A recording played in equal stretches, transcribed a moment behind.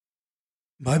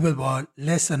Bible وال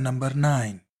lesson number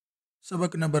 9،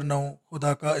 سبق number 9،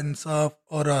 خدا کا انصاف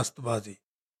اور راستبازی۔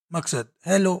 مقصد،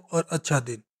 ہیلو اور اچھا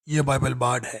دن، یہ بائبل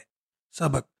بارڈ ہے۔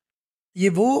 سبق، یہ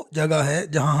وہ جگہ ہے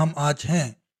جہاں ہم آج ہیں۔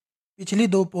 پچھلی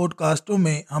 2 پوڈ کاسٹوں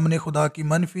میں ہم نے خدا کی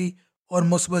منفی اور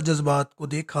مثبت جذبات کو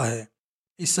دیکھا ہے۔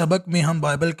 اس سبق میں ہم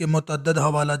بائبل کے متعدد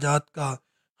حوالہ جات کا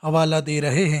حوالہ دے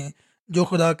رہے ہیں جو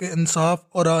خدا کے انصاف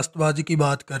اور راستبازی کی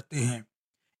بات کرتے ہیں۔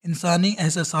 انسانی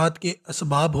احساسات کے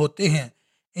اسباب ہوتے ہیں۔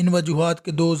 ان وجوہات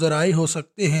کے 2 ذرائع ہو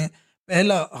سکتے ہیں۔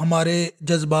 پہلا، ہمارے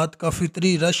جذبات کا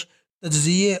فطری رش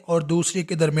تجزیے اور دوسرے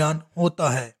کے درمیان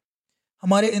ہوتا ہے۔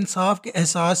 ہمارے انصاف کے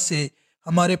احساس سے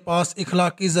ہمارے پاس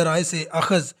اخلاقی ذرائع سے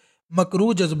اخذ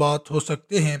مکروہ جذبات ہو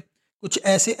سکتے ہیں، کچھ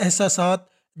ایسے احساسات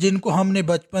جن کو ہم نے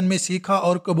بچپن میں سیکھا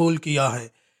اور قبول کیا ہے۔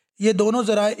 یہ دونوں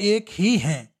ذرائع ایک ہی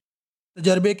ہیں۔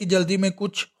 تجربے کی جلدی میں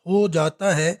کچھ ہو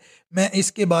جاتا ہے، میں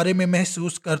اس کے بارے میں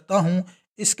محسوس کرتا ہوں،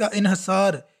 اس کا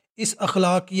انحصار اس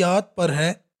اخلاقیات پر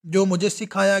ہے جو مجھے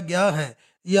سکھایا گیا ہے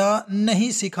یا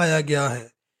نہیں سکھایا گیا ہے۔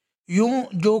 یوں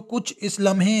جو کچھ اس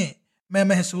لمحے میں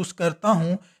محسوس کرتا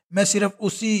ہوں، میں صرف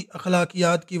اسی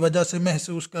اخلاقیات کی وجہ سے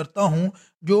محسوس کرتا ہوں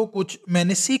جو کچھ میں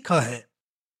نے سیکھا ہے۔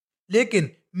 لیکن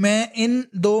میں ان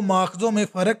 2 ماخذوں میں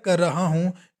فرق کر رہا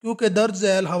ہوں کیونکہ درج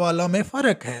ذیل حوالہ میں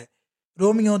فرق ہے۔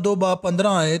 رومیو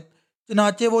 2:15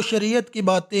 چنانچہ وہ شریعت کی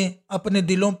باتیں اپنے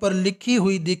دلوں پر لکھی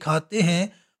ہوئی دکھاتے ہیں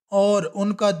اور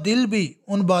ان کا دل بھی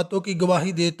ان باتوں کی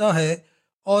گواہی دیتا ہے،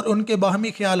 اور ان کے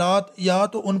باہمی خیالات یا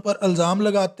تو ان پر الزام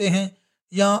لگاتے ہیں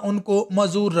یا ان کو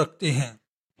معذور رکھتے ہیں۔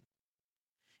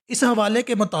 اس حوالے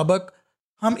کے مطابق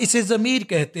ہم اسے ضمیر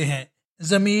کہتے ہیں۔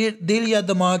 ضمیر دل یا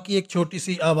دماغ کی ایک چھوٹی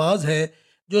سی آواز ہے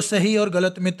جو صحیح اور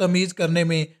غلط میں تمیز کرنے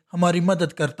میں ہماری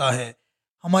مدد کرتا ہے۔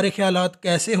 ہمارے خیالات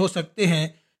کیسے ہو سکتے ہیں؟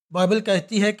 بائبل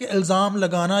کہتی ہے کہ الزام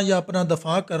لگانا یا اپنا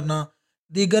دفاع کرنا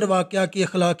دیگر واقعہ کی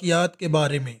اخلاقیات کے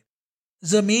بارے میں۔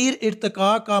 ضمیر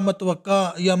ارتقاء کا متوقع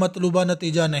یا مطلوبہ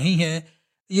نتیجہ نہیں ہے،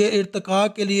 یہ ارتقاء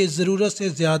کے لیے ضرورت سے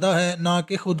زیادہ ہے، نہ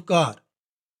کہ خودکار۔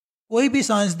 کوئی بھی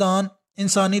سائنسدان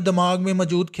انسانی دماغ میں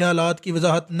موجود خیالات کی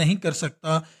وضاحت نہیں کر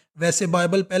سکتا۔ ویسے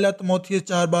بائبل 1 تموتھیوس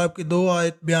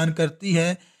 4:2 بیان کرتی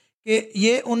ہے کہ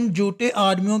یہ ان جھوٹے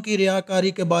آدمیوں کی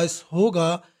ریاکاری کے باعث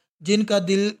ہوگا جن کا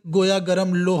دل گویا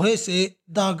گرم لوہے سے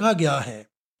داغا گیا ہے۔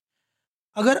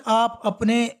 اگر آپ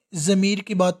اپنے ضمیر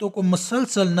کی باتوں کو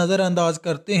مسلسل نظر انداز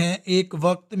کرتے ہیں، ایک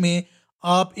وقت میں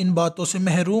آپ ان باتوں سے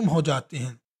محروم ہو جاتے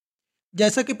ہیں۔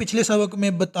 جیسا کہ پچھلے سبق میں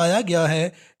بتایا گیا ہے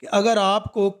کہ اگر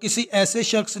آپ کو کسی ایسے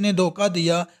شخص نے دھوکہ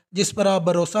دیا جس پر آپ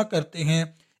بھروسہ کرتے ہیں،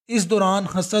 اس دوران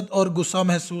حسد اور غصہ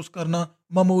محسوس کرنا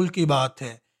معمول کی بات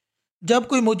ہے۔ جب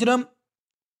کوئی مجرم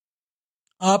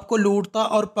آپ کو لوٹتا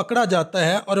اور پکڑا جاتا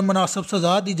ہے اور مناسب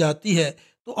سزا دی جاتی ہے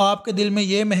تو آپ کے دل میں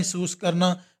یہ محسوس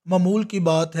کرنا معمول کی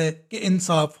بات ہے کہ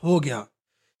انصاف ہو گیا۔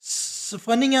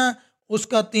 صفنیہ اس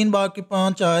کا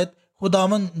 3:5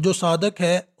 خداوند جو صادق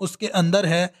ہے اس کے اندر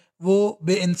ہے، وہ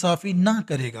بے انصافی نہ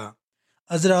کرے گا۔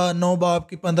 عزرا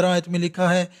 9:15 میں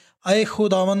لکھا ہے، اے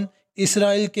خداوند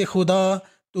اسرائیل کے خدا،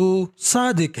 تو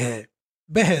صادق ہے۔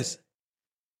 بحث،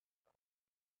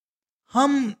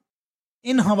 ہم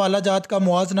ان حوالہ جات کا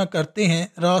موازنہ کرتے ہیں۔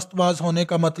 راست باز ہونے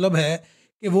کا مطلب ہے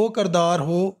کہ وہ کردار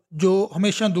ہو جو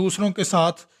ہمیشہ دوسروں کے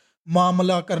ساتھ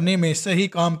معاملہ کرنے میں صحیح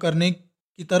کام کرنے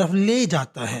کی طرف لے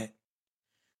جاتا ہے۔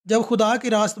 جب خدا کی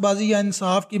راست بازی یا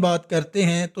انصاف کی بات کرتے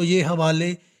ہیں تو یہ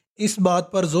حوالے اس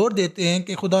بات پر زور دیتے ہیں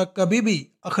کہ خدا کبھی بھی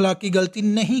اخلاقی غلطی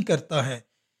نہیں کرتا ہے۔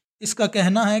 اس کا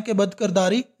کہنا ہے کہ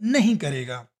بدکرداری نہیں کرے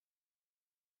گا۔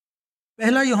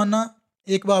 1 یوحنا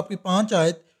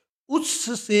 1:5 اس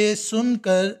سے سن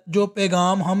کر جو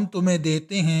پیغام ہم تمہیں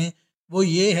دیتے ہیں وہ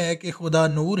یہ ہے کہ خدا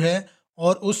نور ہے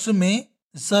اور اس میں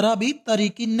ذرا بھی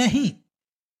تاریکی نہیں۔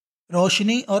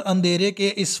 روشنی اور اندھیرے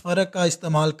کے اس فرق کا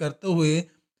استعمال کرتے ہوئے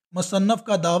مصنف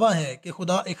کا دعویٰ ہے کہ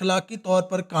خدا اخلاقی طور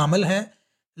پر کامل ہے،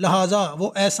 لہٰذا وہ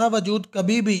ایسا وجود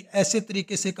کبھی بھی ایسے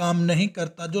طریقے سے کام نہیں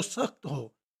کرتا جو سخت ہو،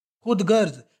 خود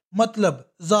غرض، مطلب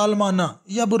ظالمانہ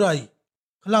یا برائی۔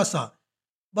 خلاصہ،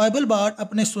 بائبل بارڈ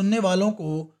اپنے سننے والوں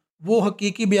کو وہ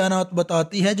حقیقی بیانات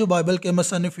بتاتی ہے جو بائبل کے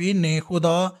مصنفین نے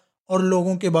خدا اور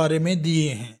لوگوں کے بارے میں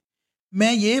دیے ہیں۔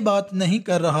 میں یہ بات نہیں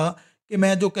کر رہا کہ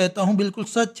میں جو کہتا ہوں بالکل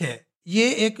سچ ہے، یہ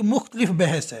ایک مختلف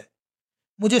بحث ہے۔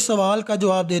 مجھے سوال کا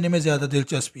جواب دینے میں زیادہ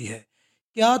دلچسپی ہے۔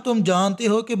 کیا تم جانتے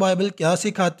ہو کہ بائبل کیا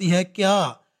سکھاتی ہے؟ کیا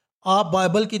آپ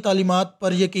بائبل کی تعلیمات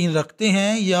پر یقین رکھتے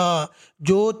ہیں یا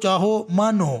جو چاہو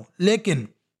مانو؟ لیکن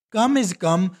کم از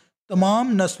کم تمام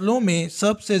نسلوں میں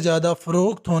سب سے زیادہ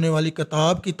فروخت ہونے والی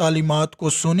کتاب کی تعلیمات کو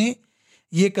سنیں۔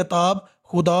 یہ کتاب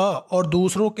خدا اور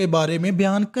دوسروں کے بارے میں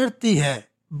بیان کرتی ہے۔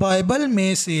 بائبل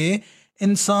میں سے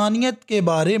انسانیت کے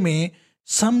بارے میں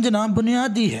سمجھنا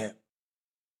بنیادی ہے۔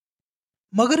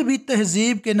 مغربی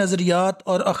تہذیب کے نظریات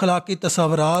اور اخلاقی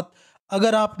تصورات،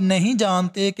 اگر آپ نہیں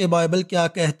جانتے کہ بائبل کیا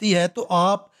کہتی ہے تو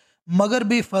آپ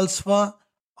مغربی فلسفہ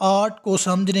آرٹ کو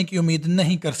سمجھنے کی امید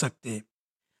نہیں کر سکتے۔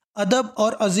 ادب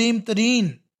اور عظیم ترین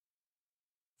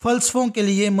فلسفوں کے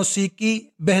لیے موسیقی،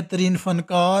 بہترین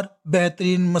فنکار،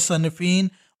 بہترین مصنفین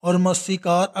اور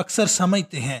موسیقار اکثر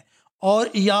سمجھتے ہیں اور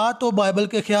یا تو بائبل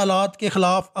کے خیالات کے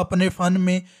خلاف اپنے فن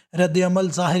میں رد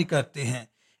عمل ظاہر کرتے ہیں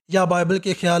یا بائبل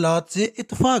کے خیالات سے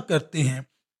اتفاق کرتے ہیں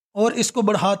اور اس کو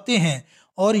بڑھاتے ہیں،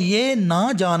 اور یہ نہ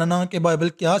جاننا کہ بائبل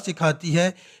کیا سکھاتی ہے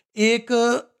ایک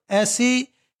ایسی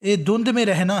دھند میں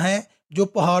رہنا ہے جو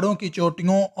پہاڑوں کی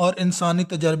چوٹیوں اور انسانی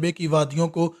تجربے کی وادیوں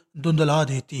کو دھندلا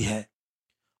دیتی ہے،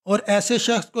 اور ایسے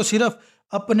شخص کو صرف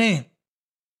اپنے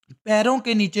پیروں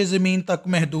کے نیچے زمین تک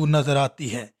محدود نظر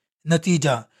آتی ہے۔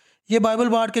 نتیجہ، یہ بائبل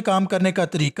بارڈ کے کام کرنے کا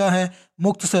طریقہ ہے: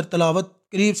 مختصر تلاوت،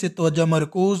 قریب سے توجہ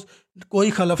مرکوز، کوئی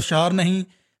خلفشار نہیں۔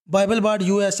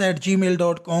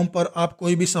 biblebard@gmail.com پر آپ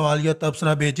کوئی بھی سوال یا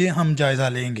تبصرہ بھیجیں، ہم جائزہ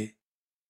لیں گے۔